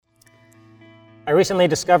I recently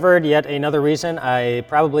discovered yet another reason I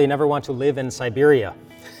probably never want to live in Siberia.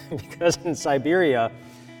 Because in Siberia,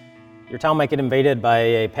 your town might get invaded by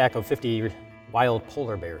a pack of 50 wild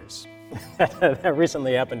polar bears. That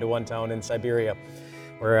recently happened to one town in Siberia,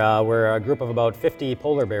 where a group of about 50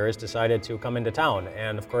 polar bears decided to come into town.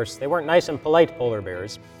 And of course, they weren't nice and polite polar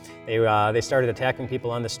bears. They started attacking people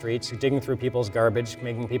on the streets, digging through people's garbage,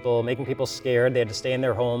 making people scared. They had to stay in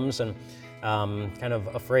their homes and kind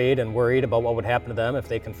of afraid and worried about what would happen to them if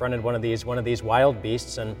they confronted one of these wild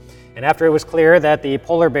beasts. And after it was clear that the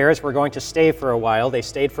polar bears were going to stay for a while, they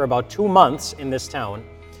stayed for about 2 months in this town.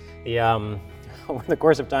 Over the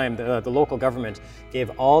course of time, the local government gave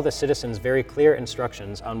all the citizens very clear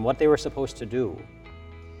instructions on what they were supposed to do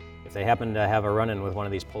if they happened to have a run-in with one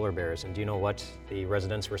of these polar bears. And do you know what the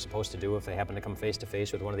residents were supposed to do if they happened to come face to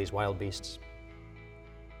face with one of these wild beasts?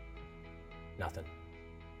 Nothing.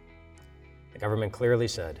 The government clearly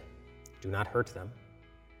said, do not hurt them,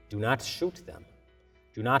 do not shoot them,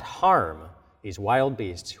 do not harm these wild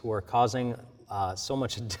beasts who are causing so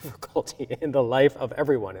much difficulty in the life of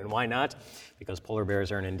everyone. And why not? Because polar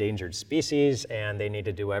bears are an endangered species and they need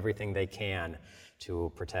to do everything they can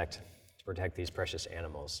to protect these precious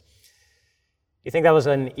animals. You think that was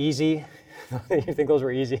you think those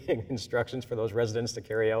were easy instructions for those residents to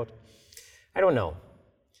carry out? I don't know.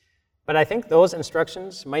 But I think those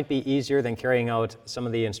instructions might be easier than carrying out some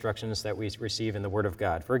of the instructions that we receive in the Word of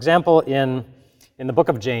God. For example, in the book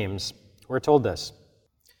of James, we're told this,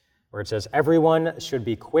 where it says, everyone should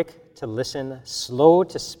be quick to listen, slow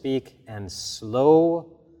to speak, and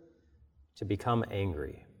slow to become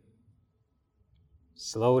angry.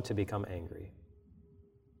 Slow to become angry.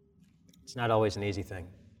 It's not always an easy thing.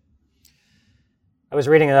 I was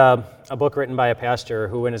reading a book written by a pastor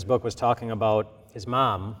who in his book was talking about his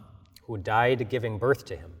mom who died giving birth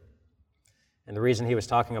to him. And the reason he was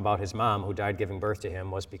talking about his mom who died giving birth to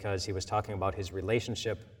him was because he was talking about his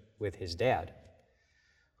relationship with his dad,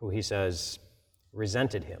 who he says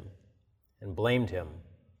resented him and blamed him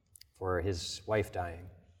for his wife dying.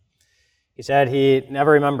 He said he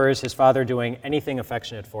never remembers his father doing anything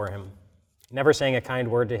affectionate for him, never saying a kind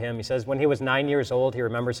word to him. He says when he was 9 years old, he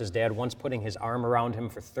remembers his dad once putting his arm around him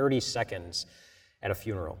for 30 seconds at a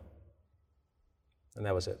funeral. And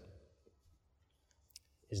that was it.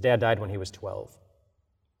 His dad died when he was 12.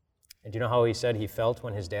 And do you know how he said he felt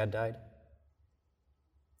when his dad died?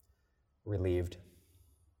 Relieved.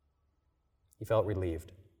 He felt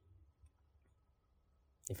relieved.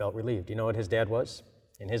 He felt relieved. Do you know what his dad was?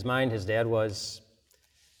 In his mind, his dad was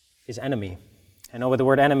his enemy. I know with the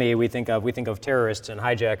word enemy, we think of terrorists and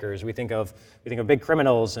hijackers. We think of big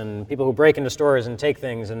criminals and people who break into stores and take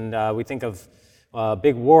things, and we think of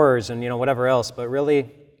big wars and whatever else. But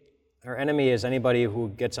really, our enemy is anybody who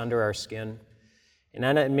gets under our skin. An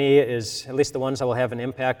enemy is at least the ones that will have an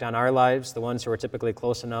impact on our lives, the ones who are typically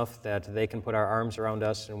close enough that they can put our arms around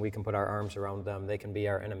us and we can put our arms around them. They can be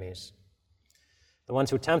our enemies. The ones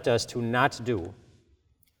who tempt us to not do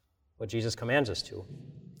what Jesus commands us to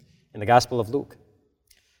in the Gospel of Luke.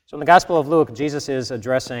 So in the Gospel of Luke, Jesus is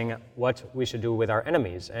addressing what we should do with our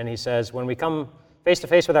enemies. And he says, when we come face to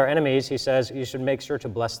face with our enemies, he says, you should make sure to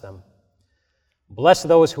bless them. Bless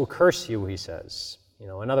those who curse you, he says.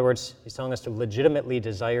 In other words, he's telling us to legitimately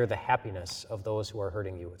desire the happiness of those who are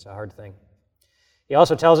hurting you. It's a hard thing. He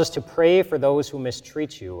also tells us to pray for those who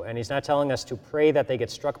mistreat you, and he's not telling us to pray that they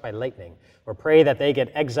get struck by lightning or pray that they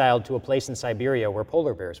get exiled to a place in Siberia where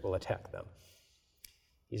polar bears will attack them.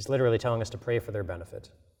 He's literally telling us to pray for their benefit.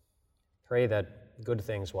 Pray that good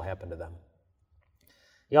things will happen to them.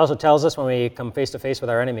 He also tells us when we come face to face with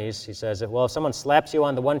our enemies, he says, well, if someone slaps you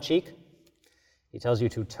on the one cheek, he tells you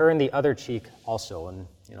to turn the other cheek also. And,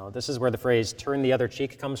 this is where the phrase turn the other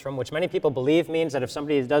cheek comes from, which many people believe means that if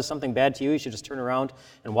somebody does something bad to you, you should just turn around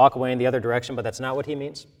and walk away in the other direction, but that's not what he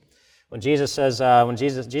means. When Jesus says,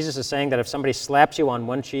 Jesus is saying that if somebody slaps you on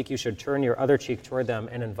one cheek, you should turn your other cheek toward them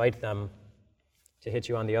and invite them to hit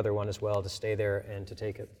you on the other one as well, to stay there and to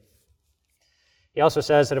take it. He also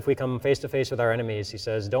says that if we come face to face with our enemies, he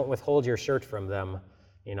says, don't withhold your shirt from them.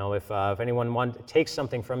 If anyone takes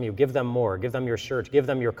something from you, give them more. Give them your shirt. Give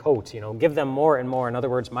them your coat. Give them more and more. In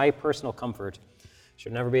other words, my personal comfort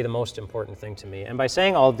should never be the most important thing to me. And by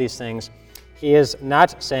saying all of these things, he is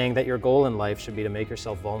not saying that your goal in life should be to make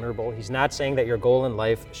yourself vulnerable. He's not saying that your goal in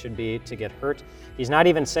life should be to get hurt. He's not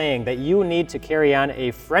even saying that you need to carry on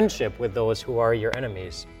a friendship with those who are your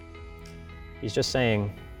enemies. He's just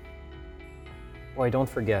saying, boy, don't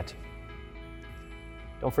forget.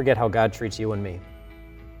 Don't forget how God treats you and me.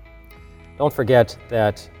 Don't forget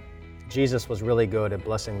that Jesus was really good at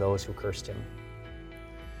blessing those who cursed him.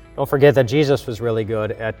 Don't forget that Jesus was really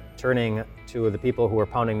good at turning to the people who were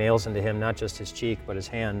pounding nails into him, not just his cheek, but his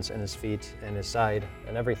hands and his feet and his side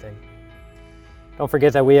and everything. Don't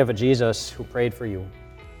forget that we have a Jesus who prayed for you,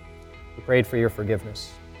 who prayed for your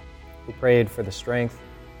forgiveness, who prayed for the strength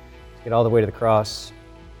to get all the way to the cross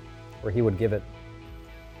where he would give it.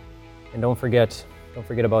 And don't forget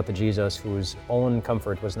about the Jesus whose own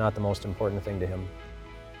comfort was not the most important thing to him.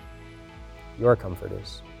 Your comfort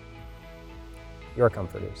is. Your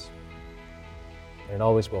comfort is. And it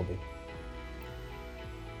always will be.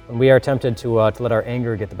 When we are tempted to let our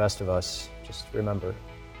anger get the best of us, just remember.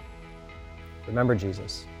 Remember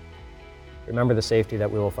Jesus. Remember the safety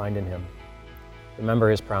that we will find in him. Remember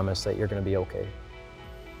his promise that you're going to be okay,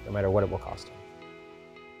 no matter what it will cost him.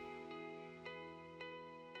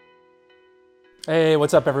 Hey,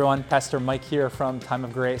 what's up everyone? Pastor Mike here from Time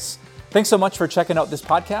of Grace. Thanks so much for checking out this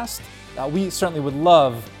podcast. We certainly would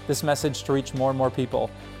love this message to reach more and more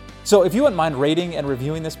people. So if you wouldn't mind rating and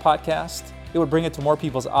reviewing this podcast, it would bring it to more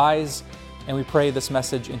people's eyes, and we pray this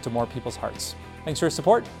message into more people's hearts. Thanks for your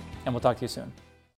support, and we'll talk to you soon.